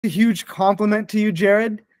A huge compliment to you,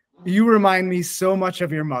 Jarrod. You remind me so much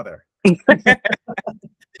of your mother.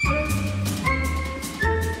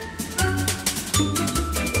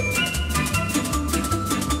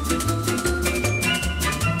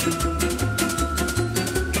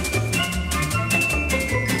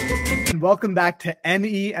 Welcome back to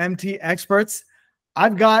NEMT Experts.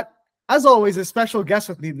 I've got, as always, a special guest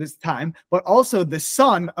with me this time, but also the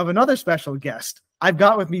son of another special guest. I've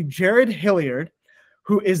got with me Jarrod Hilliard,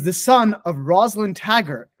 who is the son of Roslyn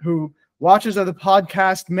Taggart, who watchers of the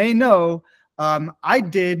podcast may know. I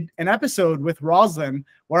did an episode with Roslyn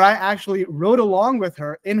where I actually rode along with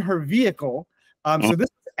her in her vehicle. So this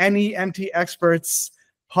is NEMT Experts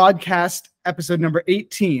podcast episode number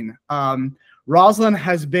 18. Roslyn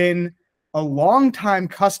has been a longtime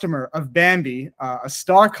customer of Bambi, a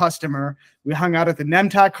star customer. We hung out at the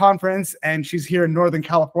NEMT conference, and she's here in Northern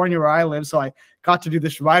California where I live, so I got to do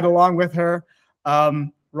this ride along with her.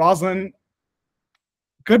 Roslyn,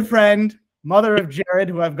 good friend, mother of Jarrod,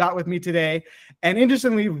 who I've got with me today. And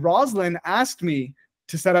interestingly, Roslyn asked me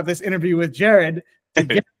to set up this interview with Jarrod to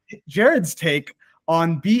get Jarrod's take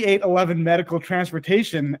on B811 Medical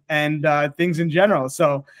Transportation and things in general.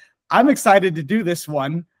 So I'm excited to do this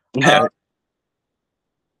one.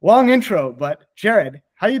 Long intro, but Jarrod,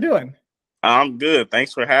 how you doing? I'm good.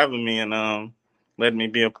 Thanks for having me and letting me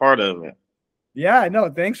be a part of it. Yeah, no,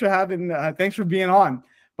 thanks for being on.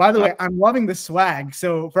 By the way, I'm loving the swag.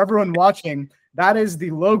 So for everyone watching, that is the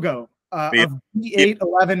logo of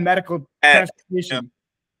B811 Medical Transportation.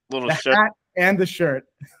 Little the shirt hat and the shirt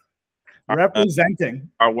representing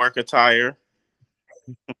our work attire.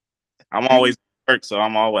 I'm always at work, so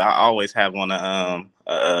I always have on a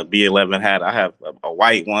B11 hat. I have a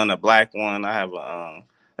white one, a black one. I have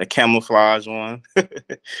a camouflage one.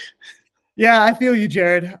 Yeah, I feel you,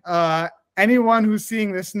 Jarrod. Anyone who's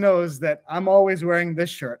seeing this knows that I'm always wearing this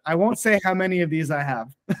shirt. I won't say how many of these I have.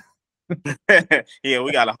 Yeah,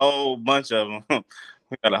 we got a whole bunch of them.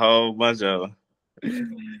 We got a whole bunch of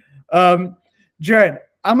them. Jarrod,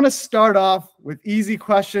 I'm going to start off with easy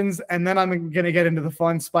questions, and then I'm going to get into the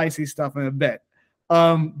fun, spicy stuff in a bit.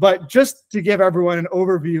 But just to give everyone an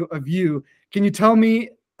overview of you, can you tell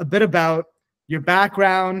me a bit about your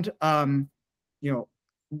background,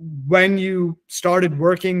 when you started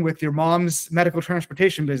working with your mom's medical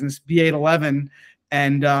transportation business, B811,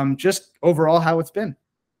 and just overall how it's been?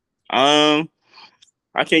 I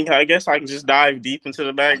guess I can just dive deep into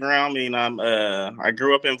the background. I mean, I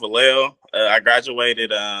grew up in Vallejo. I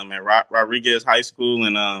graduated at Rodriguez High School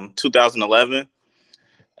in 2011.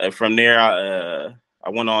 From there, I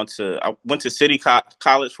went to City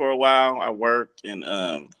College for a while. I worked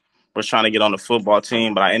and was trying to get on the football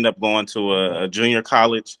team, but I ended up going to a junior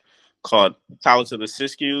college called College of the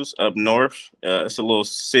Siskiyous up north. It's a little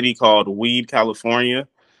city called Weed, California.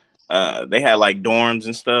 They had like dorms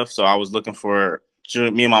and stuff, so I was looking for.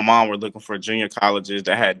 Me and my mom were looking for junior colleges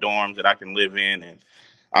that had dorms that I can live in, and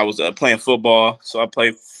I was playing football. So I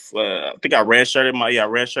played. I think I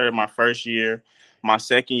redshirted my first year. My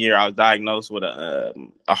second year, I was diagnosed with a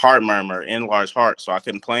heart murmur, enlarged heart, so I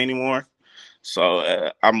couldn't play anymore.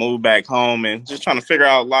 So I moved back home and just trying to figure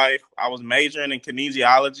out life. I was majoring in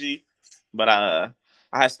kinesiology, but I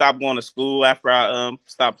had stopped going to school after I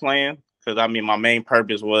stopped playing because I mean my main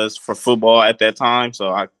purpose was for football at that time.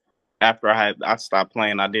 So after I stopped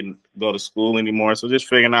playing, I didn't go to school anymore. So just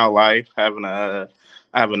figuring out life. I have a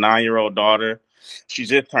 9-year-old daughter. She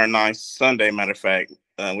just turned 9 Sunday. Matter of fact,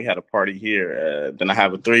 we had a party here. Then I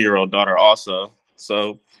have a 3-year-old daughter also.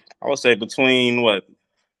 So I would say between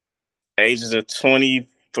ages of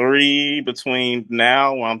 23 between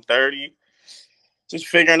now when I'm 30, just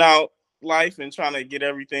figuring out life and trying to get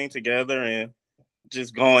everything together and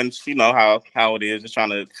just going, you know how it is, just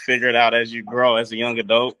trying to figure it out as you grow as a young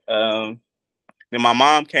adult. Then my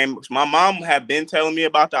mom had been telling me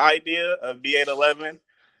about the idea of B811.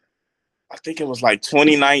 I think it was like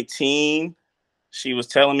 2019. She was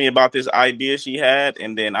telling me about this idea she had,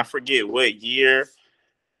 and then I forget what year.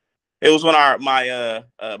 It was when my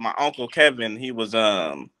uncle Kevin, he was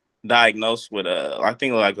diagnosed with I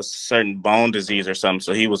think like a certain bone disease or something.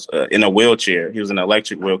 So he was in a wheelchair. He was in an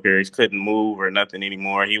electric wheelchair. He couldn't move or nothing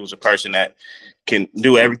anymore. He was a person that can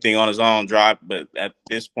do everything on his own, drive, but at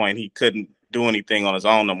this point he couldn't do anything on his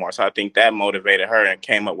own no more. So I think that motivated her and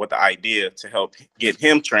came up with the idea to help get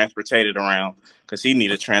him transported around because he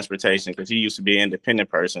needed transportation because he used to be an independent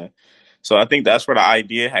person. So I think that's where the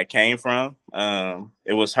idea had came from.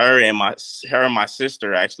 It was her and my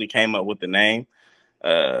sister actually came up with the name.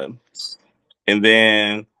 And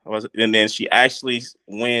then she actually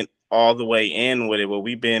went all the way in with it. Well,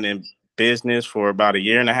 we've been in business for about 1.5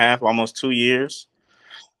 years, almost 2 years.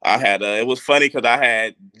 I had it was funny because I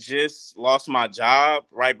had just lost my job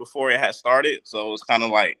right before it had started, so it was kind of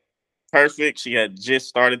like perfect. She had just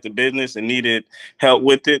started the business and needed help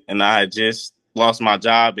with it, and I had just lost my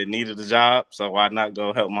job and needed a job, so why not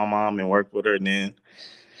go help my mom and work with her? And then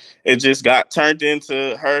it just got turned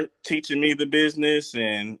into her teaching me the business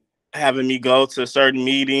and having me go to certain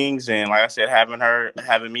meetings, and like I said,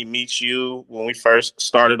 having me meet you when we first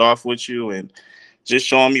started off with you, and just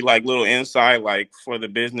showing me like little insight. Like for the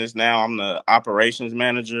business now, I'm the operations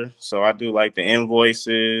manager, so I do like the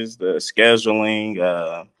invoices, the scheduling,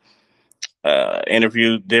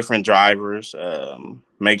 interview different drivers,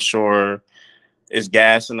 make sure it's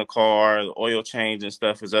gas in the car, the oil change and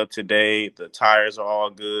stuff is up to date, the tires are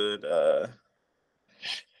all good.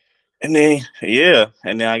 And then yeah,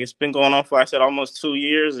 and then I guess it's been going on for, like I said, almost 2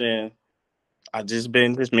 years, and I just me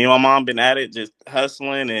and my mom been at it, just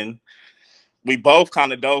hustling, and we both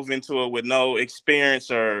kind of dove into it with no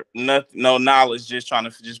experience or no knowledge, just trying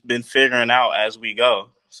to just been figuring out as we go.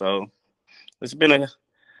 So it's been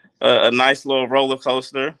a nice little roller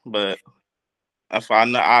coaster, but I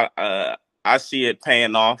see it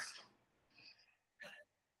paying off.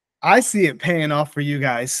 I see it paying off for you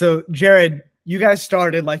guys. So, Jarrod, you guys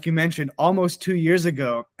started, like you mentioned, almost 2 years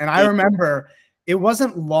ago. And I remember it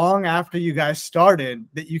wasn't long after you guys started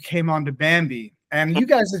that you came on to Bambi. And you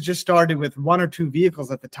guys had just started with 1 or 2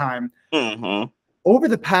 vehicles at the time. Mm-hmm. Over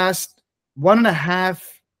the past 1.5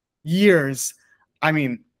 years, I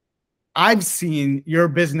mean, I've seen your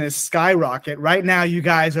business skyrocket. Right now, you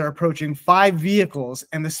guys are approaching 5 vehicles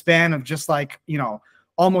in the span of just like,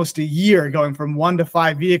 almost a year, going from 1 to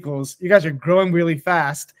 5 vehicles. You guys are growing really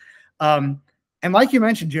fast. And like you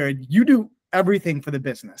mentioned, Jarrod, you do everything for the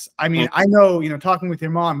business. I mean, I know, talking with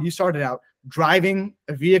your mom, you started out driving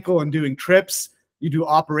a vehicle and doing trips. You do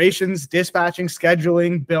operations, dispatching,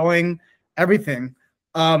 scheduling, billing, everything.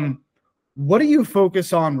 What do you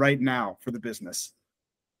focus on right now for the business?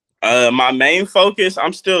 My main focus,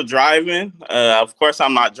 I'm still driving. Of course,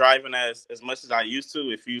 I'm not driving as much as I used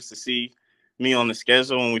to. If you used to see me on the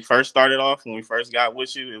schedule when we first started off, when we first got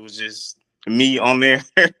with you, it was just me on there.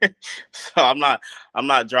 So I'm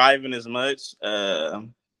not driving as much.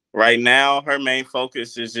 Right now, her main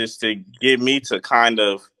focus is just to get me to kind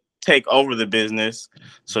of take over the business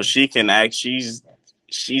so she can she's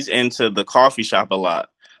into the coffee shop a lot.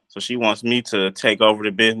 So she wants me to take over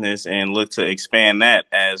the business and look to expand that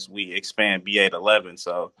as we expand B811.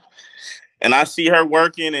 So, and I see her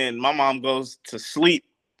working, and my mom goes to sleep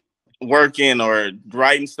working or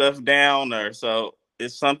writing stuff down, or so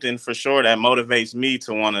it's something for sure that motivates me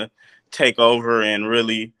to want to take over and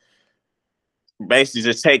really basically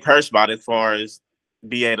just take her spot as far as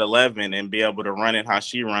B811 and be able to run it how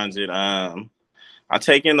she runs it. I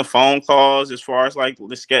take in the phone calls as far as like I do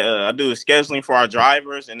the scheduling for our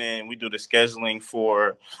drivers, and then we do the scheduling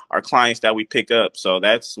for our clients that we pick up. So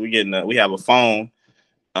we have a phone,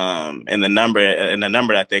 and the number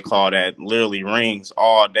that they call that literally rings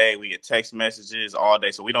all day. We get text messages all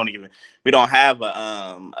day, so we don't have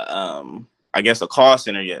I guess a call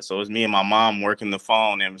center yet. So it's me and my mom working the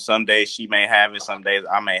phone, and some days she may have it, some days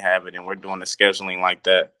I may have it, and we're doing the scheduling like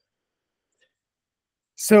that.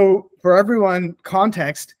 So for everyone,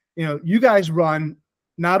 context, you guys run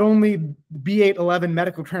not only B811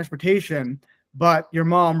 Medical Transportation, but your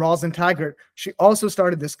mom, Roslyn Taggart, she also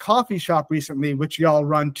started this coffee shop recently, which y'all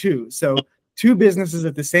run too. So 2 businesses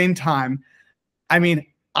at the same time. I mean,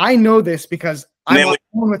 I know this because I'm on the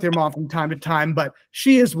phone with your mom from time to time, but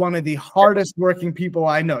she is one of the hardest working people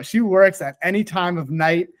I know. She works at any time of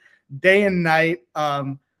night, day and night.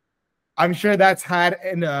 I'm sure that's had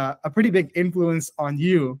a pretty big influence on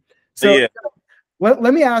you. So yeah.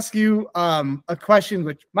 Let me ask you a question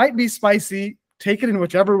which might be spicy. Take it in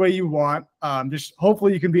whichever way you want. Just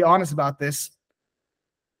hopefully you can be honest about this.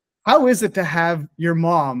 How is it to have your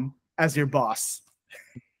mom as your boss?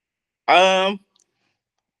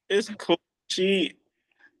 It's cool.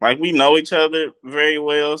 We know each other very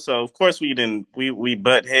well, so of course we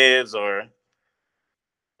butt heads or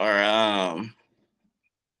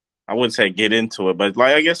I wouldn't say get into it, but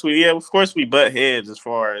like I guess of course we butt heads as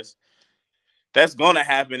far as that's gonna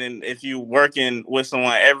happen. And if you working with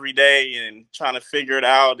someone every day and trying to figure it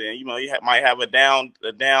out, and you might have a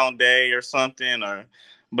down day or something,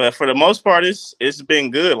 but for the most part, it's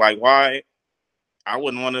been good. Like why I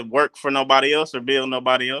wouldn't want to work for nobody else or build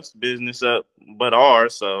nobody else's business up but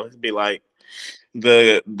ours. So it'd be like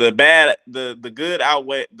the good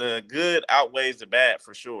outweighs the bad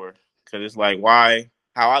for sure. Cause it's like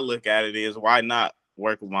how I look at it is why not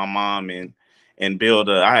work with my mom and build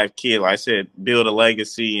I have kids, like I said, build a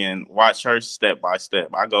legacy and watch her step by step.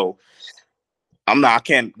 I go I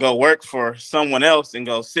can't go work for someone else and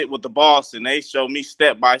go sit with the boss and they show me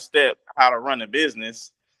step by step how to run a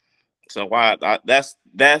business. So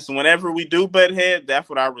that's whenever we do butt head, that's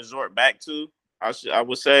what I resort back to. I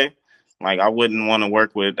would say, like, I wouldn't want to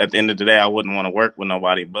work with, at the end of the day, I wouldn't want to work with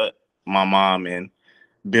nobody but my mom and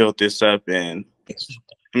build this up. And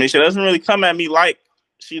I mean, she doesn't really come at me like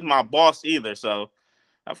she's my boss either. So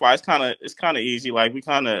that's why it's kind of easy. Like,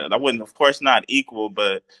 I wouldn't, of course, not equal,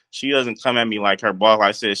 but she doesn't come at me like her boss. Like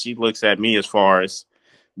I said, she looks at me as far as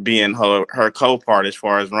being her co-part as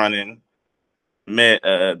far as running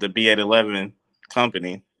the B811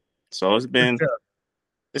 company. So it's been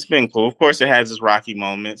cool. Of course, it has its rocky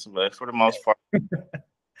moments, but for the most part.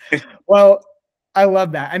 Well, I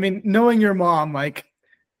love that. I mean, knowing your mom, like,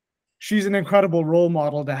 she's an incredible role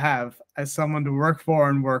model to have as someone to work for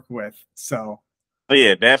and work with. So, oh,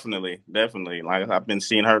 yeah, definitely. Like, I've been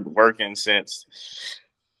seeing her working since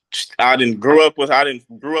I didn't grow up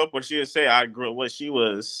what she would say. I grew up what she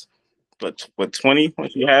was, but 20 when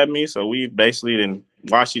she had me. So we basically didn't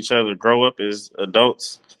watch each other grow up as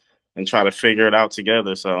adults and try to figure it out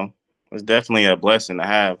together. So it's definitely a blessing to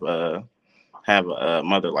have a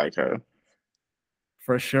mother like her.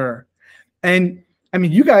 for sure. And I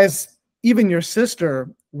mean, you guys, even your sister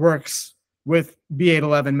works with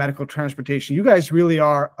B811 Medical Transportation. You guys really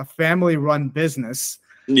are a family-run business.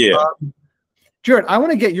 Yeah. Jarrod, I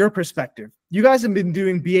want to get your perspective. You guys have been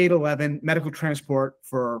doing B811 Medical Transport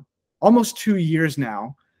for almost 2 years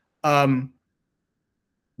now.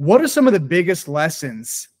 What are some of the biggest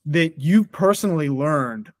lessons that you personally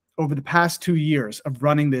learned over the past 2 years of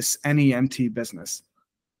running this NEMT business?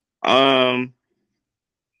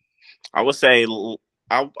 I would say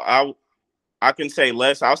I can say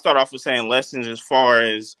less. I'll start off with saying lessons as far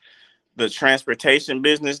as the transportation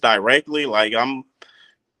business directly. Like, in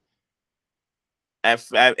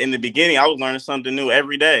the beginning, I was learning something new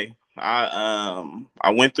every day.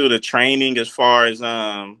 I went through the training as far as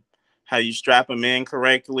how you strap them in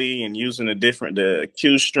correctly and using the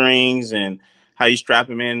cue strings and how you strap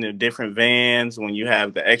them in the different vans when you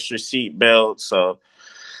have the extra seat belts. So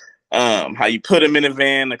how you put them in a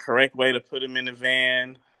van, the correct way to put them in the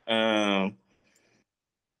van.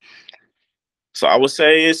 So I would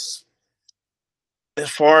say it's as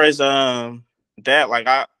far as that, like,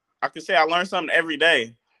 I could say I learned something every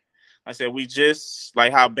day. I said we just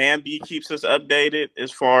like how Bambi keeps us updated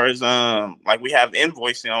as far as like we have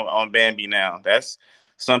invoicing on Bambi now. That's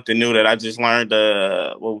something new that I just learned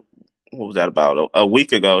what was that about a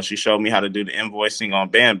week ago. She showed me how to do the invoicing on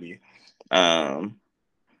Bambi.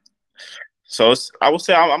 So I would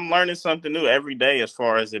say I'm learning something new every day as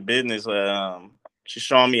far as the business. She's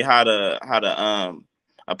showing me how to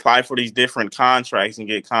apply for these different contracts and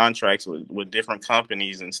get contracts with different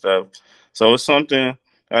companies and stuff. So it's something,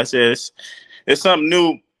 like I said, it's something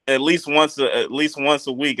new at least once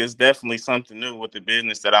a week. It's definitely something new with the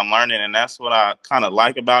business that I'm learning, and that's what I kind of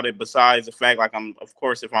like about it. Besides the fact, like, of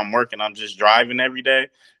course, if I'm working, I'm just driving every day.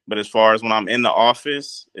 But as far as when I'm in the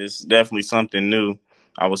office, it's definitely something new.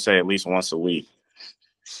 I would say at least once a week.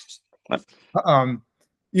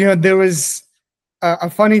 There was a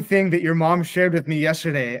funny thing that your mom shared with me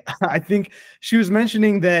yesterday. I think she was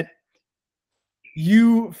mentioning that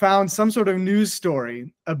you found some sort of news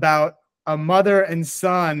story about a mother and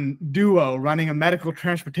son duo running a medical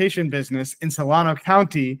transportation business in Solano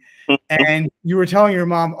County. And you were telling your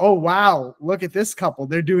mom, oh, wow, look at this couple.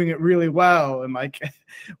 They're doing it really well. And like,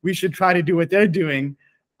 we should try to do what they're doing.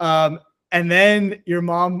 And then your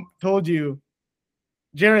mom told you,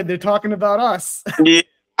 Jarrod, they're talking about us. Yeah,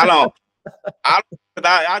 I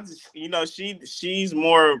just, she's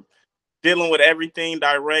more dealing with everything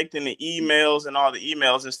direct in the emails and all the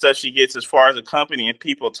emails and stuff she gets as far as the company and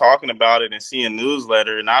people talking about it and seeing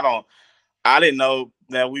newsletter. And I didn't know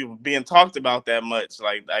that we were being talked about that much.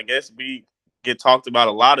 Like, I guess we get talked about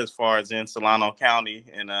a lot as far as in Solano County.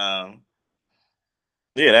 And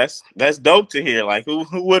yeah, that's dope to hear. Like, who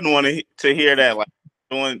wouldn't want to hear that? Like,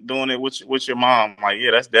 doing it with your mom. Like,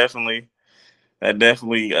 yeah, that definitely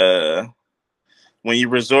when you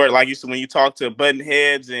resort, like you said, when you talk to button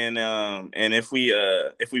heads and if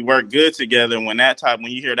we work good together, when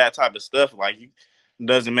you hear that type of stuff, like, it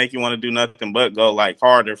doesn't make you want to do nothing but go like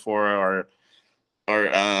harder for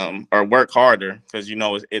or work harder because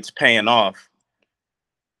it's paying off.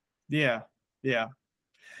 Yeah.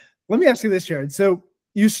 Let me ask you this, Jarrod. So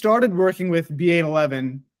you started working with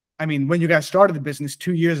B811. I mean, when you guys started the business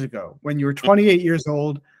 2 years ago, when you were 28 years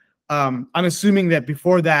old, I'm assuming that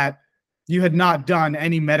before that, you had not done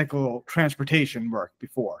any medical transportation work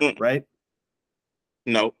before, right?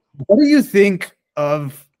 No. What do you think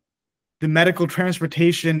of the medical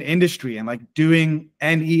transportation industry and like doing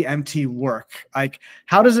NEMT work? Like,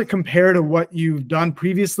 how does it compare to what you've done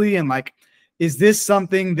previously? And like, is this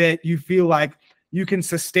something that you feel like you can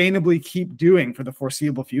sustainably keep doing for the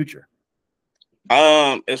foreseeable future?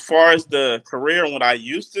 As far as the career and what I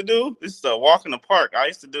used to do, this is a walk in the park. I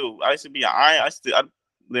used to be I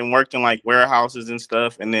then worked in like warehouses and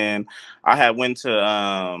stuff, and then I had went to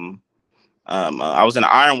I was in an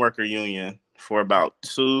iron worker union for about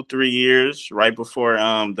 2-3 years right before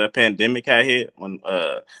the pandemic had hit. Well,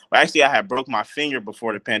 actually I had broke my finger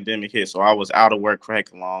before the pandemic hit, so I was out of work for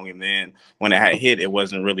heck long, and then when it had hit, it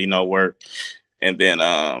wasn't really no work, and then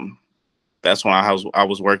that's when I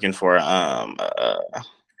was working for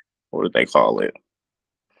what do they call it?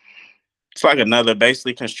 It's like another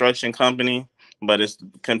basically construction company, but it's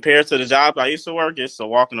compared to the job I used to work, it's a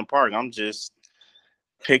walk in the park. I'm just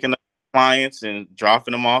picking up clients and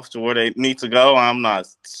dropping them off to where they need to go. I'm not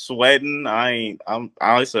sweating. I'm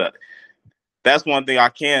honestly, that's one thing I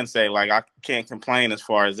can say. Like, I can't complain as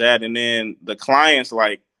far as that. And then the clients,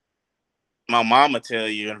 like my mama tell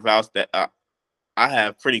you about that. I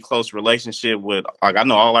have pretty close relationship with, like, I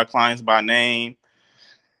know all our clients by name.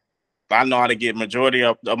 I know how to get majority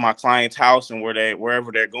of my clients' house and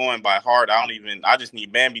wherever they're going by heart. I just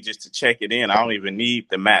need Bambi just to check it in. I don't even need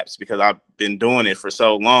the maps because I've been doing it for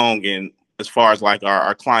so long. And as far as like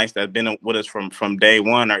our clients that have been with us from day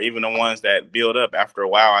one, or even the ones that build up after a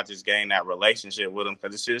while, I just gain that relationship with them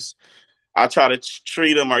because it's just, I try to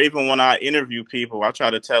treat them, or even when I interview people, I try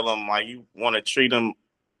to tell them, like, you want to treat them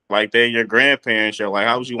like they're your grandparents. Or like,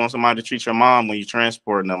 how would you want somebody to treat your mom when you're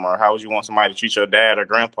transporting them? Or how would you want somebody to treat your dad or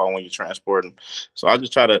grandpa when you're transporting them? So I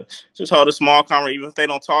just try to just hold a small conversation, even if they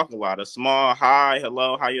don't talk a lot. A small hi,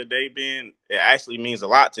 hello, how your day been? It actually means a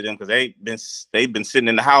lot to them because they've been sitting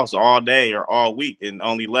in the house all day or all week and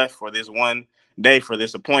only left for this one day for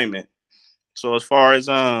this appointment. So as far as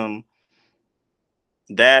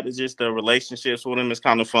that is just the relationships with them is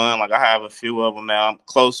kind of fun. Like, I have a few of them now I'm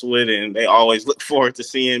close with, and they always look forward to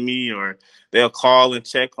seeing me, or they'll call and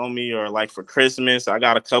check on me. Or like for Christmas, I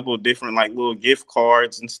got a couple of different like little gift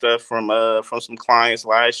cards and stuff from some clients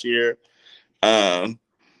last year. Um,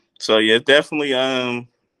 so yeah, definitely.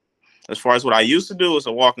 As far as what I used to do is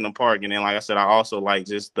a walk in the park, and then like I said, I also like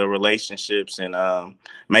just the relationships and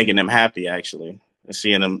making them happy actually. And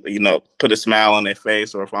seeing them, put a smile on their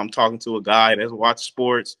face. Or if I'm talking to a guy that's watched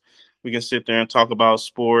sports, we can sit there and talk about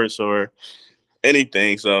sports or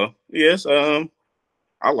anything. So yes, I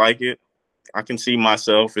like it. I can see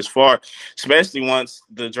myself especially once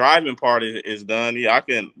the driving part is done. Yeah, I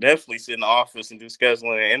can definitely sit in the office and do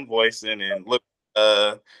scheduling and invoicing and look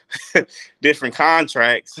uh different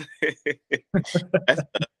contracts. That's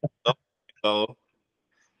the goal.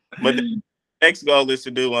 But the next goal is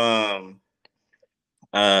to do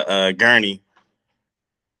gurney.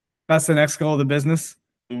 That's the next goal of the business.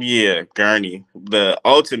 Yeah, gurney. The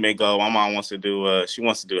ultimate goal, my mom wants to do. She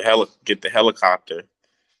wants to do get the helicopter.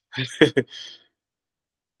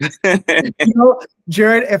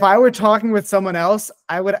 Jarrod, if I were talking with someone else,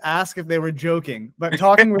 I would ask if they were joking. But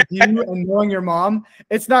talking with you and knowing your mom,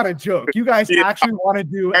 it's not a joke. You guys actually want to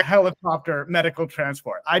do helicopter medical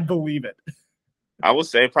transport. I'd believe it. I would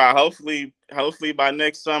say probably hopefully by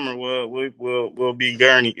next summer we'll be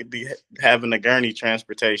having a gurney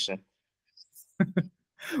transportation.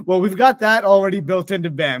 Well, we've got that already built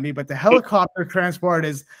into Bambi, but the helicopter transport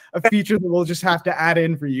is a feature that we'll just have to add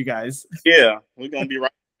in for you guys. Yeah, we're gonna be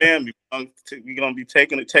right with Bambi. We're gonna be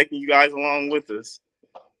taking you guys along with us.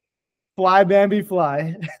 Fly, Bambi,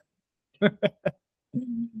 fly.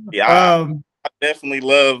 Yeah, I definitely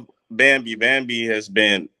love Bambi. Bambi has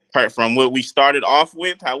been, from what we started off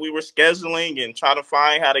with, how we were scheduling and trying to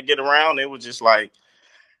find how to get around. It was just like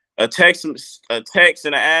a text and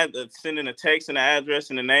sending a text and an address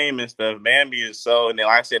and the name and stuff. Bambi is so, and then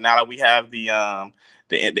like I said, now that we have the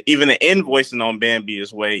even the invoicing on Bambi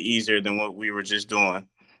is way easier than what we were just doing.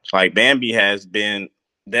 Like, Bambi has been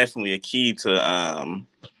definitely a key to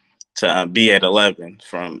B811.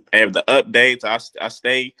 From the updates, I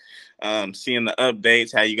stay seeing the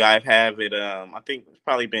updates, how you guys have it. I think it's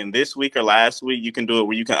probably been this week or last week. You can do it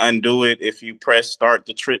where you can undo it if you press start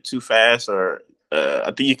the trip too fast, or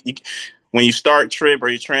I think when you start trip or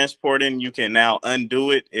you're transporting, you can now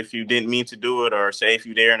undo it if you didn't mean to do it, or say if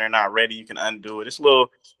you're there and they're not ready, you can undo it.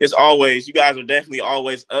 It's always, you guys are definitely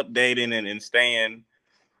always updating and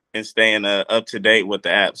staying up to date with the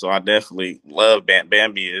app. So I definitely love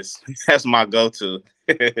Bambi. That's my go-to.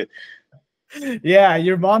 Yeah,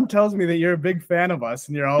 your mom tells me that you're a big fan of us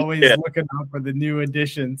and you're always looking out for the new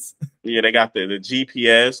additions. Yeah, they got the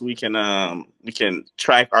GPS. We can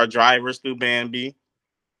track our drivers through Bambi.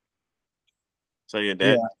 So yeah,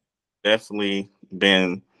 that definitely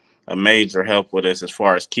been a major help with us as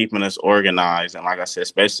far as keeping us organized. And like I said,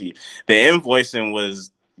 especially the invoicing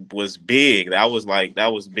was big. That was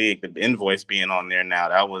big. The invoice being on there now,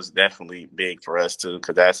 that was definitely big for us too.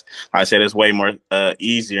 Cause that's, like I said, it's way more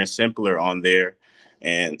easier and simpler on there.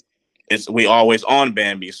 And we always on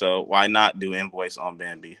Bambi. So why not do invoice on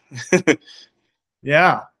Bambi?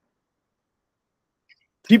 Yeah.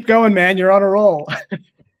 Keep going, man. You're on a roll.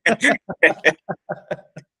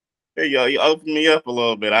 Hey, yo, you open me up a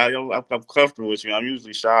little bit. I'm comfortable with you. I'm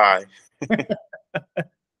usually shy.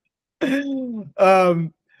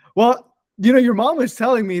 Well, your mom was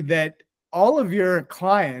telling me that all of your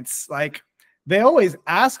clients, like, they always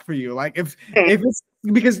ask for you. Like, if it's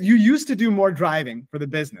because you used to do more driving for the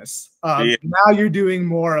business, Yeah. now you're doing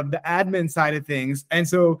more of the admin side of things, and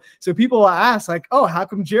so people will ask, like, oh, how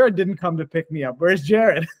come Jarrod didn't come to pick me up? Where's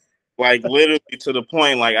Jarrod? Like literally to the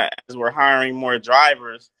point, like as we're hiring more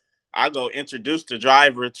drivers, I go introduce the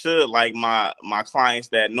driver to like my clients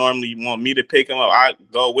that normally want me to pick them up. I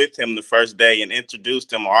go with him the first day and introduce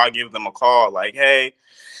them, or I'll give them a call like, hey,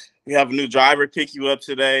 we have a new driver pick you up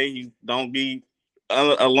today. You don't be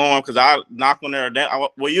alarmed, because I knock on their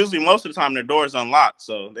door. Well, usually most of the time their door's unlocked,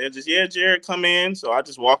 so they're just, yeah, Jarrod, come in. So I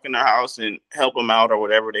just walk in their house and help them out or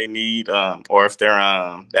whatever they need. Or if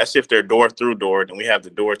they're that's if they're door through door, then we have the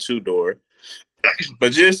door to door.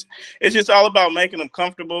 But it's just all about making them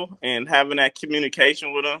comfortable and having that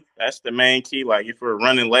communication with them. That's the main key. Like if we're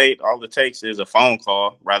running late, all it takes is a phone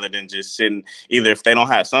call rather than just sitting. Either if they don't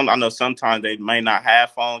have I know sometimes they may not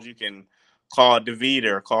have phones. You can call DeVita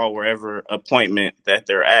or call wherever appointment that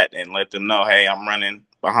they're at and let them know, hey, I'm running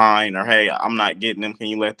behind, or hey, I'm not getting them. Can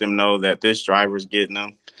you let them know that this driver's getting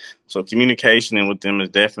them? So communication with them is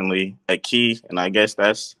definitely a key. And I guess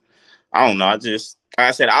I don't know. Like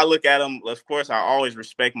I said, I look at them. Of course, I always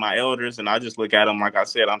respect my elders, and I just look at them like I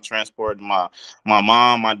said. I'm transporting my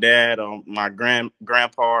mom, my dad, or my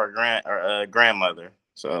grandpa or grandmother.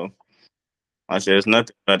 So like I said, it's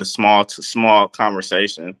nothing but a small to small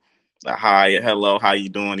conversation. Like, hi, hello, how you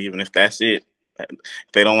doing? Even if that's it, if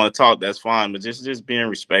they don't want to talk, that's fine. But just being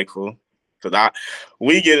respectful, because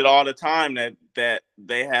we get it all the time that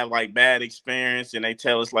they have like bad experience and they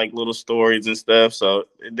tell us like little stories and stuff. So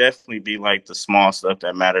it definitely be like the small stuff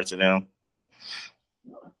that matter to them.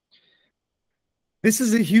 This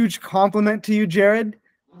is a huge compliment to you, Jarrod.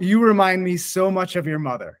 You remind me so much of your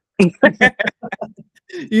mother.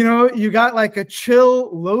 You got like a chill,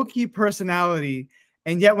 low-key personality,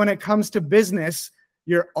 and yet when it comes to business,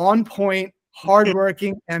 you're on point,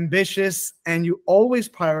 hardworking, ambitious, and you always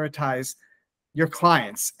prioritize your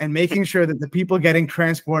clients and making sure that the people getting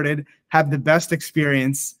transported have the best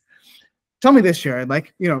experience. Tell me this, Jarrod,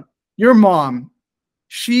 like, your mom,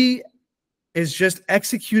 she is just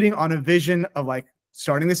executing on a vision of like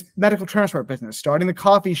starting this medical transport business, starting the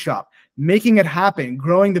coffee shop, making it happen,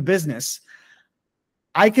 growing the business.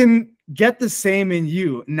 I can get the same in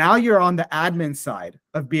you. Now you're on the admin side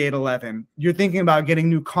of B811. You're thinking about getting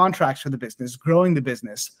new contracts for the business, growing the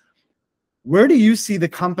business. Where do you see the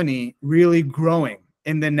company really growing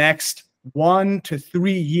in the next 1 to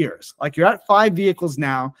 3 years? Like, you're at 5 vehicles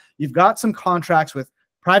now. You've got some contracts with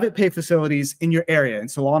private pay facilities in your area in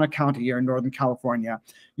Solana County here in Northern California.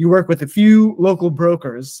 You work with a few local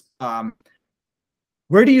brokers.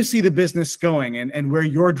 Where do you see the business going, and where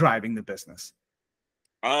you're driving the business?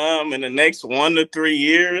 In the next 1 to 3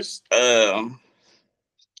 years, I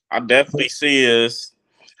definitely see us.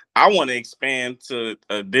 I want to expand to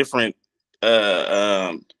a different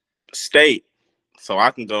state, so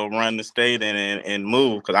I can go run the state and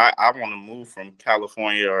move, because I want to move from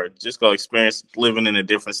California or just go experience living in a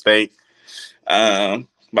different state. But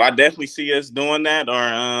I definitely see us doing that. Or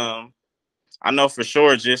I know for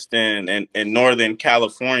sure just in Northern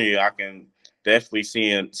California, I can definitely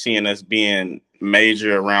seeing us being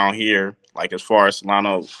major around here. Like as far as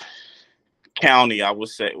Solano County, I would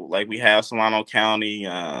say, like we have Solano County,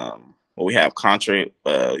 we have Contra.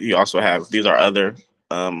 You also have, these are other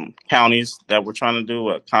counties that we're trying to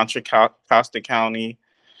do. Contra Costa County.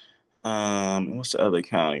 What's the other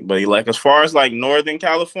county? But like as far as like Northern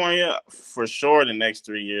California, for sure, the next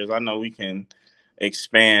 3 years, I know we can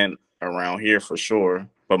expand around here for sure.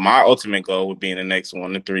 But my ultimate goal would be in the next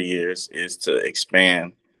 1 to 3 years is to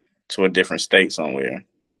expand to a different state somewhere.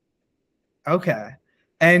 Okay.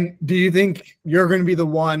 And do you think you're going to be the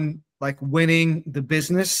one like winning the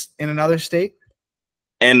business in another state?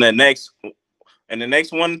 And the next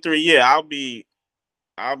 1 to 3 years, I'll be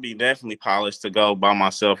definitely polished to go by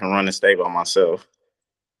myself and run the state by myself.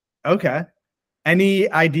 Okay.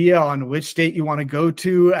 any idea on which state you want to go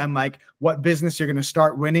to and like what business you're going to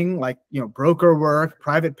start winning? Like, broker work,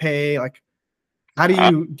 private pay, like how do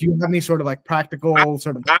you have any sort of like practical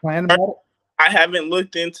sort of plan about it? I haven't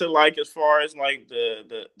looked into like as far as like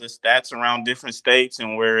the stats around different states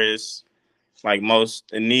and where it's like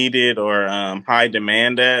most needed or high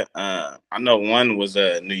demand at. I know one was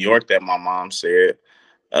New York that my mom said.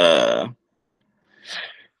 But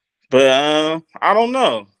I don't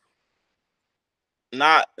know.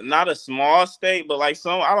 Not a small state, but like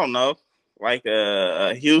some, I don't know, like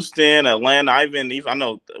Houston, Atlanta. Even I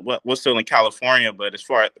know what's still in California, but as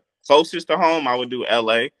far as closest to home, I would do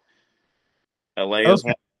LA. LA is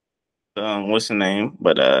Okay. one. What's the name?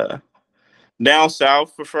 But down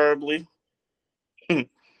south preferably.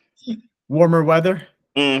 Warmer weather.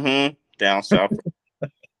 Down south.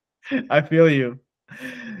 I feel you.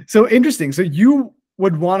 So interesting. So you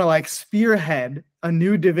would want to like spearhead a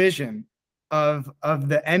new division of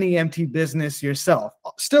the NEMT business yourself,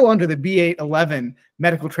 still under the B811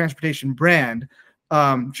 Medical Transportation brand,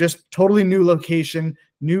 just totally new location,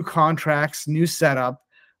 new contracts, new setup.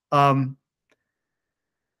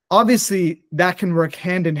 Obviously, that can work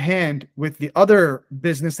hand in hand with the other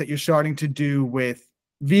business that you're starting to do with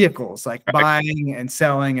vehicles, like buying and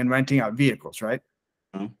selling and renting out vehicles, right?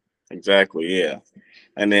 Exactly, yeah.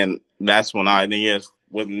 And then that's when yes,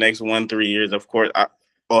 with the next 1-3 years, of course, I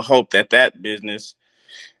will hope that business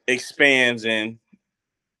expands and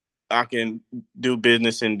I can do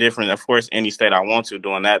business in different, of course, any state I want to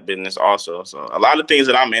doing that business also. So a lot of things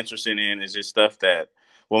that I'm interested in is just stuff that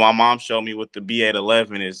my mom showed me with the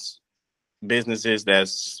B811 is businesses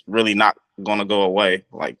that's really not gonna go away.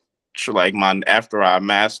 Like after I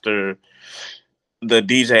master the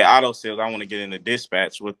DJ auto sales, I want to get into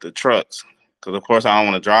dispatch with the trucks. Because of course I don't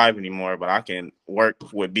want to drive anymore, but I can work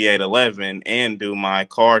with B811 and do my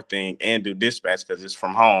car thing and do dispatch because it's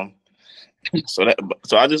from home. So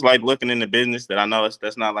I just like looking into business that I know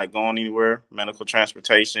that's not like going anywhere. Medical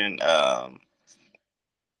transportation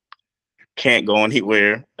can't go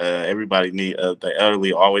anywhere. Everybody the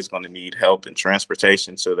elderly are always going to need help and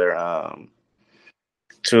transportation to their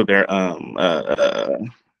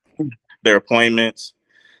appointments.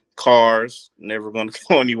 Cars never going to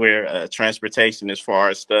go anywhere. Transportation as far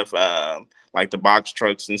as stuff like the box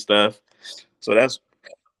trucks and stuff. So that's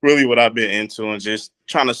really what I've been into, and just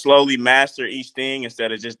trying to slowly master each thing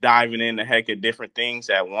instead of just diving into heck of different things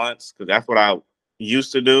at once. Because that's what I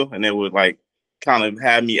used to do, and it would like kind of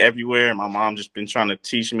have me everywhere. My mom just been trying to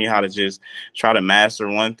teach me how to just try to master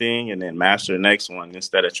one thing and then master the next one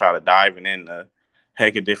instead of try to diving into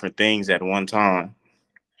heck of different things at one time.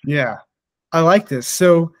 Yeah, I like this.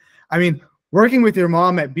 So, I mean, working with your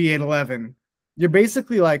mom at B811, you're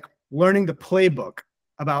basically like learning the playbook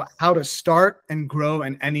about how to start and grow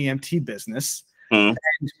an NEMT business. Mm-hmm.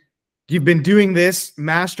 And you've been doing this,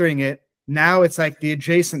 mastering it. Now it's like the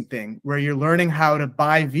adjacent thing where you're learning how to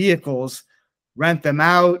buy vehicles, rent them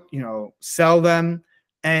out, sell them.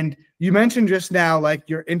 And you mentioned just now, like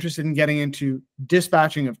you're interested in getting into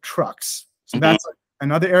dispatching of trucks. So that's like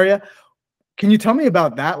another area. Can you tell me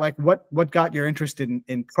about that? Like what got your interest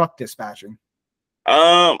in truck dispatching?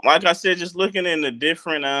 Like I said, just looking into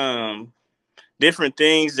different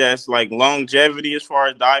things that's like longevity as far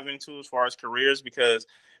as diving to, as far as careers, because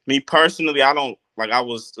me personally, I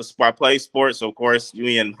play sports. So of course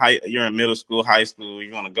you're in middle school, high school,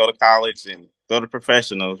 you want to go to college and go to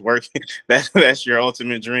professionals, work. That's your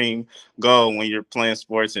ultimate dream goal when you're playing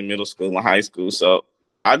sports in middle school and high school. So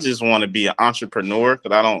I just want to be an entrepreneur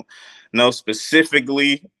because I don't know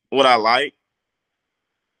specifically what I like.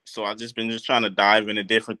 So I just been trying to dive into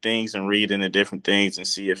different things and read into different things and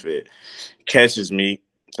see if it catches me,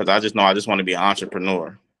 because I just know I just want to be an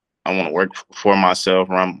entrepreneur. I want to work for myself,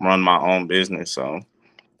 run my own business. So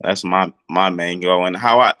that's my main goal. And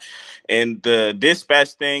the dispatch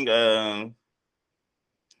thing,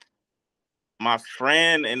 my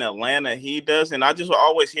friend in Atlanta, he does, and I just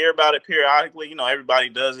always hear about it periodically. Everybody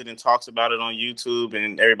does it and talks about it on YouTube,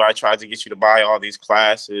 and everybody tries to get you to buy all these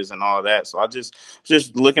classes and all that. So I just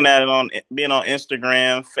looking at it being on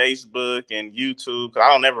Instagram, Facebook, and YouTube. Cause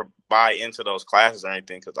I don't ever buy into those classes or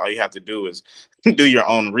anything, because all you have to do is do your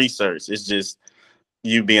own research. It's just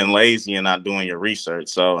you being lazy and not doing your research.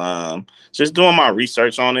 So just doing my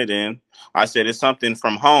research on it, and I said it's something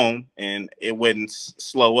from home and it wouldn't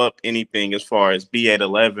slow up anything as far as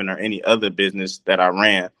B811 or any other business that I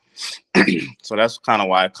ran. So that's kind of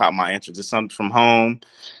why it caught my interest. It's something from home.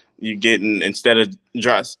 You getting, instead of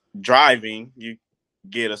driving, you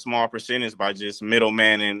get a small percentage by just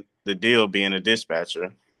middlemaning the deal, being a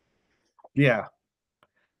dispatcher. Yeah.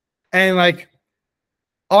 And like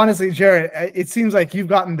Honestly, Jarrod, it seems like you've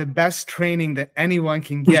gotten the best training that anyone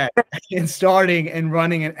can get in starting and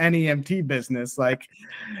running an NEMT business. Like,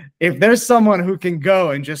 if there's someone who can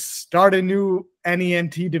go and just start a new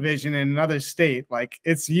NEMT division in another state, like,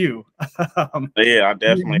 it's you. Yeah, I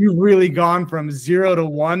definitely. You've really gone from 0 to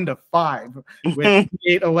 1 to 5 with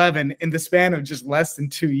B811 in the span of just less than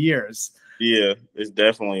 2 years. Yeah, it's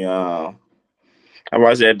definitely. I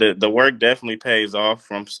said the work definitely pays off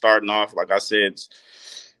from starting off. Like I said,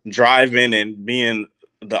 driving and being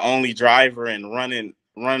the only driver and running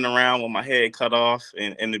around with my head cut off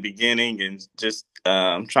in the beginning, and just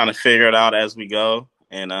trying to figure it out as we go,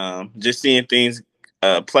 and just seeing things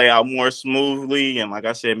play out more smoothly. And like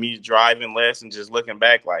I said, me driving less and just looking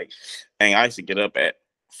back, like, dang, I used to get up at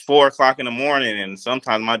 4 o'clock in the morning, and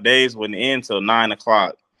sometimes my days wouldn't end till 9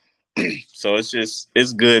 o'clock. So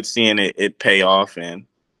it's good seeing it pay off. And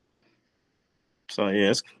so yeah,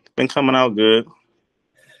 it's been coming out good.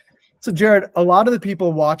 So Jarrod, a lot of the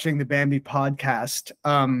people watching the Bambi podcast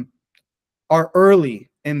are early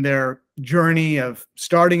in their journey of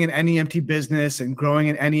starting an NEMT business and growing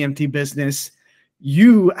an NEMT business.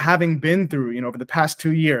 You, having been through, over the past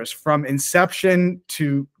 2 years, from inception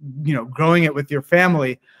to, growing it with your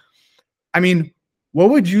family, I mean, what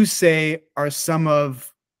would you say are some of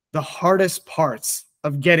the hardest parts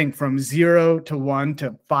of getting from 0 to 1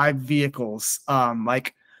 to 5 vehicles?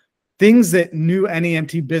 Like, things that new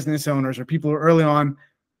NEMT business owners or people who are early on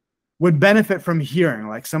would benefit from hearing,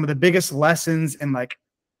 like some of the biggest lessons and like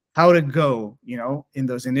how to go, in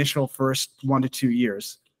those initial first 1 to 2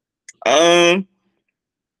 years. I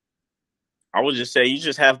would just say you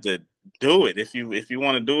just have to do it. If you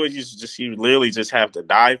want to do it, you literally just have to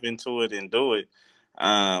dive into it and do it.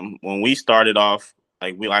 When we started off,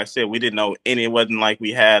 like I said, we didn't know any. It wasn't like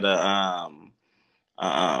we had an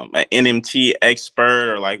NMT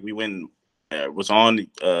expert, or like we went was on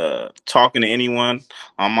talking to anyone.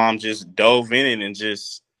 My mom just dove in it and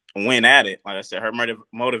just went at it. Like I said, her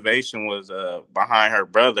motivation was behind her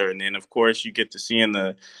brother, and then of course you get to seeing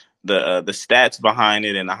the stats behind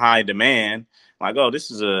it and the high demand. Like, oh, this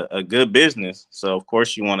is a good business. So of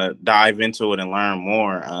course you want to dive into it and learn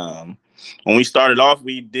more. When we started off,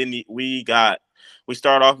 we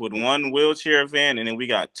started off with 1 wheelchair van, and then we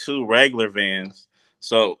got 2 regular vans.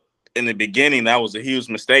 So in the beginning, that was a huge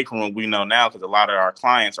mistake from what we know now, because a lot of our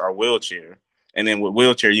clients are wheelchair. And then with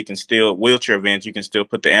wheelchair vans, you can still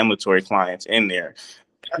put the ambulatory clients in there.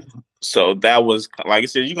 So that was, like I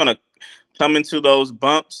said, you're going to come into those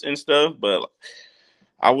bumps and stuff. But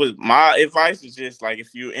my advice is just, like,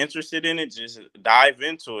 if you're interested in it, just dive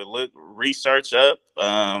into it. Research up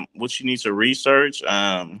what you need to research.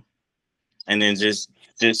 And then just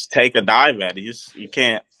take a dive at it. You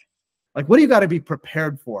can't. Like, what do you got to be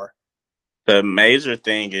prepared for? The major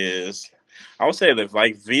thing is, I would say that,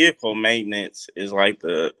 like, vehicle maintenance is like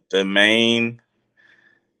the main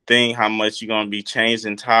thing. How much you're gonna be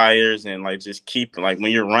changing tires, and like just keeping, like,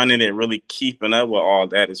 when you're running it, really keeping up with all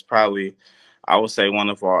that is probably, I would say, one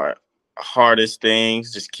of our hardest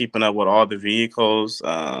things. Just keeping up with all the vehicles.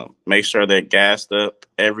 Make sure they're gassed up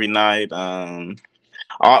every night.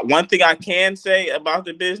 One thing I can say about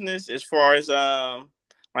the business, as far as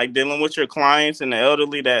like dealing with your clients and the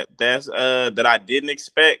elderly, that I didn't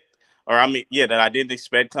expect, that I didn't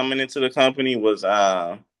expect coming into the company, was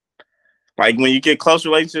like, when you get close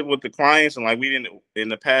relationship with the clients, and like we didn't, in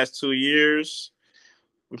the past 2 years,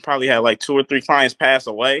 we probably had like 2 or 3 clients pass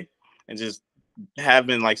away, and just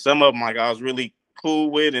having, like, some of them, like, I was really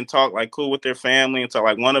cool with and talk, like, cool with their family. And so,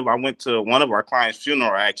 like, I went to one of our clients'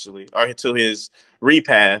 funeral, actually, or to his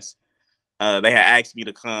repast. They had asked me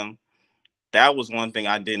to come. That was one thing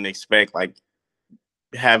I didn't expect, like,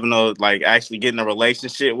 having actually getting a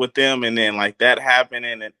relationship with them, and then like that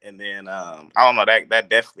happening, and then I don't know, that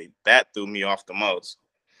definitely threw me off the most.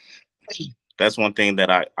 That's one thing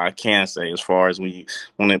that I can say, as far as when you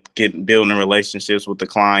want to get building relationships with the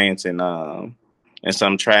clients, and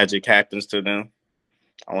something tragic happens to them.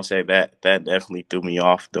 I want to say that definitely threw me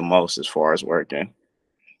off the most as far as working.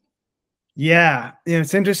 Yeah,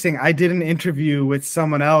 it's interesting. I did an interview with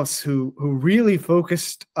someone else who really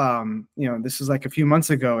focused, this was like a few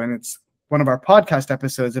months ago, and it's one of our podcast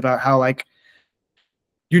episodes about how, like,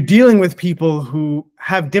 you're dealing with people who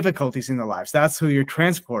have difficulties in their lives. That's who you're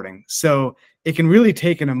transporting. So it can really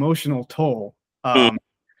take an emotional toll. With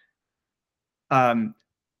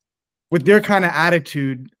their kind of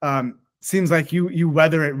attitude, seems like you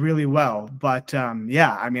weather it really well. But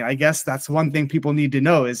yeah, I mean, I guess that's one thing people need to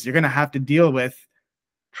know, is you're going to have to deal with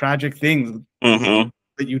tragic things that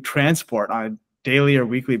you transport on a daily or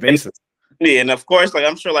weekly basis. Yeah, and of course, like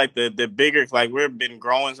I'm sure, like the bigger, like we've been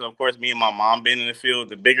growing. So of course, me and my mom been in the field.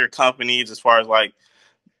 The bigger companies, as far as like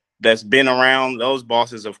that's been around, those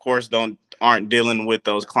bosses, of course, aren't dealing with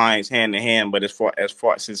those clients hand to hand. But as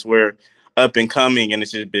far since we're up and coming, and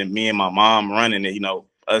it's just been me and my mom running it,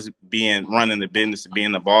 us being running the business,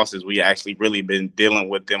 being the bosses, we actually really been dealing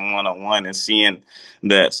with them one on one and seeing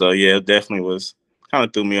that. So yeah, it definitely was kind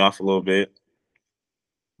of threw me off a little bit.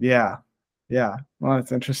 Yeah. Yeah. Well,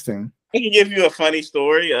 that's interesting. I can give you a funny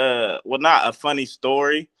story. Well, not a funny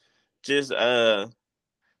story, just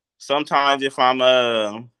sometimes if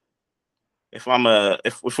we're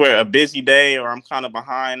a busy day or I'm kind of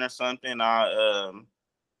behind or something, I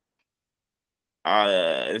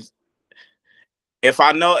if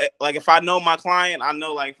I know, like, if I know my client, I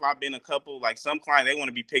know, like, if I've been a couple, like, some clients, they want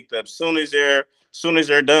to be picked up soon as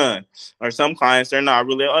they're done, or some clients, they're not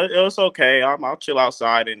really, it's okay, I'll chill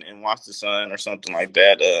outside and watch the sun or something like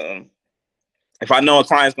that. If I know a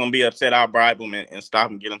client's gonna be upset, I'll bribe them and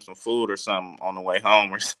stop and get them some food or something on the way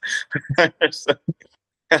home, or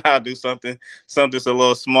I'll do something's a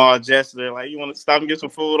little small gesture, like, you want to stop and get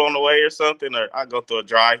some food on the way or something, or I go through a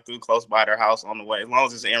drive-through close by their house on the way, as long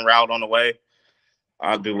as it's en route on the way.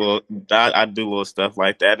 I do little stuff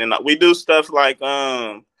like that, and we do stuff like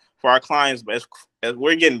for our clients. But as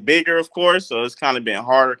we're getting bigger, of course, so it's kind of been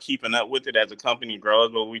harder keeping up with it as the company grows.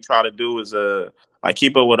 But what we try to do is like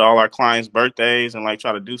keep up with all our clients' birthdays and like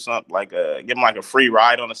try to do something like give them like a free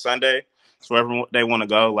ride on a Sunday, so wherever they want to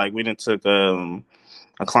go. Like we didn't took a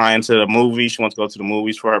client to the movies. She wants to go to the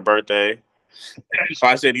movies for her birthday. So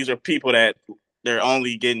I said these are people that they're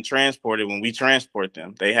only getting transported when we transport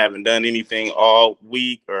them. They haven't done anything all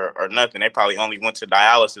week or nothing. They probably only went to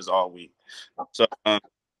dialysis all week. So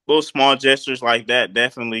little small gestures like that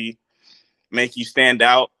definitely make you stand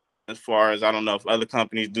out. As far as, I don't know if other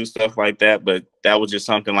companies do stuff like that, but that was just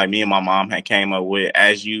something like me and my mom had came up with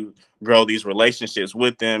as you grow these relationships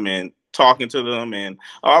with them and talking to them. And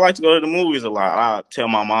I like to go to the movies a lot. I tell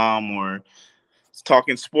my mom, or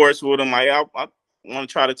talking sports with him. Like I want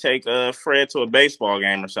to try to take Fred to a baseball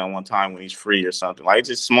game or something one time when he's free or something. Like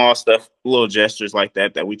just small stuff, little gestures like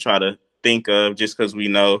that we try to think of just because we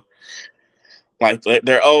know, like,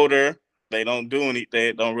 they're older. They don't do anything.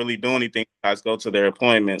 They don't really do anything besides go to their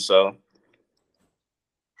appointments. So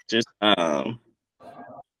just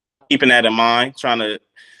keeping that in mind, trying to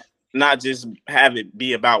not just have it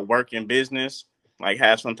be about work and business, like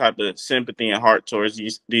have some type of sympathy and heart towards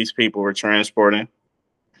these people we're transporting.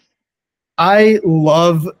 I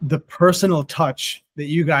love the personal touch that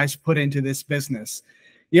you guys put into this business.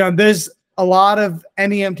 There's a lot of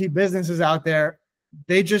NEMT businesses out there.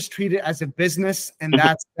 They just treat it as a business and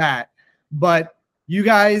that's that. But you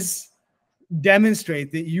guys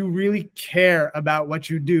demonstrate that you really care about what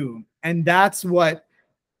you do. And that's what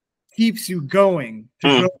keeps you going to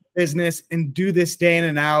grow the business and do this day in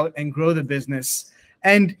and out and grow the business.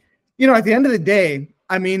 And, at the end of the day,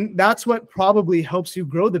 I mean, that's what probably helps you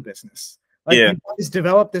grow the business. Like, Yeah. you guys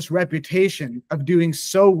develop this reputation of doing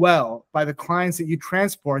so well by the clients that you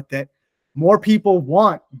transport that more people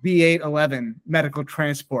want B811 Medical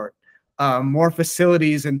Transport, more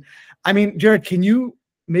facilities. And I mean, Jarrod, can you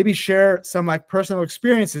maybe share some like personal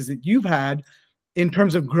experiences that you've had in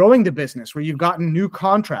terms of growing the business where you've gotten new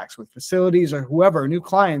contracts with facilities or whoever, new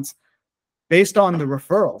clients based on the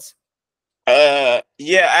referrals? Yeah,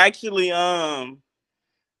 actually,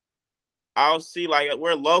 I'll see, like,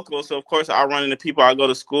 we're local, so of course I'll run into people I go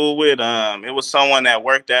to school with. It was someone that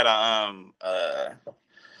worked at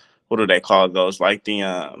what do they call those? Like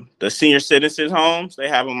the senior citizens homes. They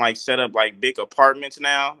have them like set up like big apartments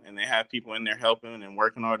now, and they have people in there helping and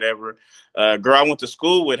working or whatever. Girl I went to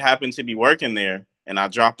school with happened to be working there, and I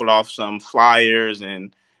dropped it off some flyers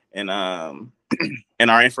and and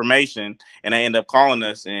our information, and they end up calling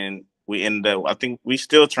us, and we ended up. I think we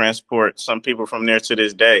still transport some people from there to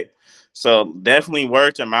this day. So definitely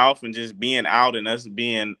word to mouth and just being out and us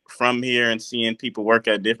being from here and seeing people work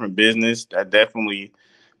at different business, that definitely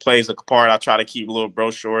plays a part. I try to keep little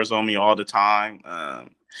brochures on me all the time.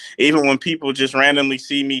 Even when people just randomly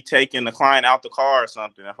see me taking the client out the car or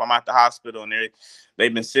something, if I'm at the hospital and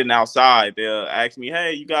they've been sitting outside, they'll ask me,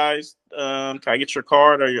 "Hey, you guys, can I get your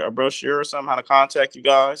card or a brochure or something, how to contact you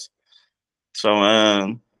guys?"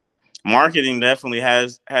 So marketing definitely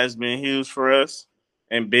has been huge for us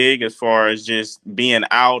and big, as far as just being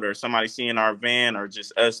out or somebody seeing our van or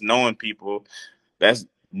just us knowing people. That's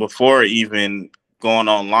before even going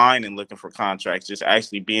online and looking for contracts, just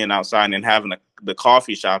actually being outside and having the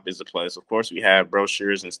coffee shop is a place. Of course, we have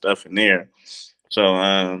brochures and stuff in there. So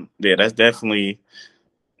yeah, that's definitely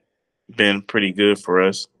been pretty good for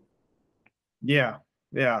us. Yeah.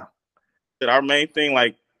 Yeah. our main thing,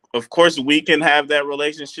 like, of course, we can have that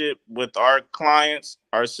relationship with our clients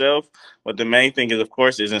ourselves, but the main thing is, of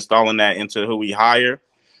course, is installing that into who we hire.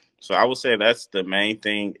 So I would say that's the main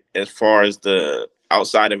thing as far as the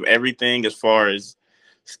outside of everything, as far as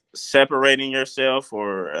separating yourself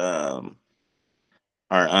or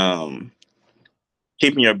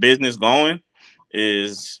keeping your business going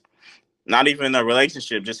is not even a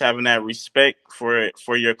relationship, just having that respect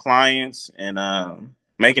for your clients and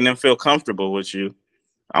making them feel comfortable with you.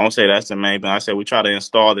 I would say that's the main thing. I say we try to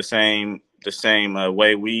install the same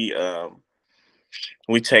way we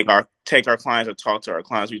take our clients or talk to our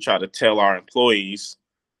clients. We try to tell our employees,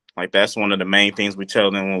 like, that's one of the main things we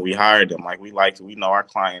tell them when we hire them. Like, we know our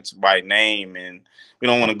clients by name, and we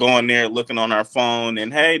don't want to go in there looking on our phone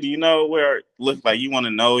and, hey, do you know where? Look, like, you want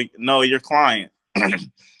to know your client.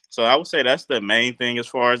 So I would say that's the main thing as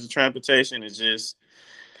far as the transportation is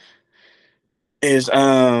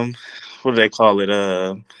what do they call it?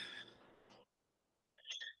 I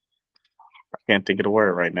can't think of the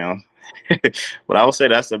word right now. But I would say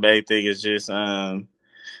that's the main thing is just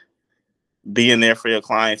being there for your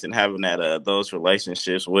clients and having that those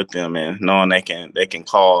relationships with them and knowing they can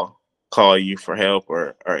call you for help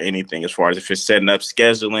or anything as far as if it's setting up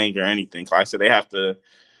scheduling or anything. Like I said,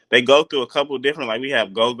 they go through a couple of different, like we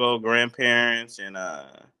have go grandparents and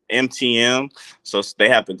MTM, so they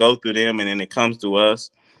have to go through them and then it comes to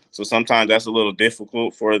us. So sometimes that's a little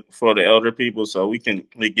difficult for the elder people. So we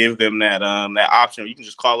give them that option. You can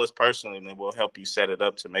just call us personally and then we'll help you set it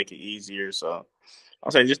up to make it easier. So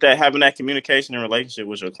I'll say just that having that communication and relationship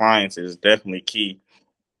with your clients is definitely key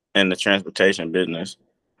in the transportation business.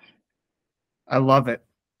 I love it.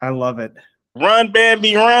 I love it. Run,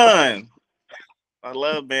 Bambi, run! I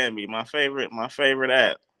love Bambi. My favorite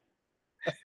app.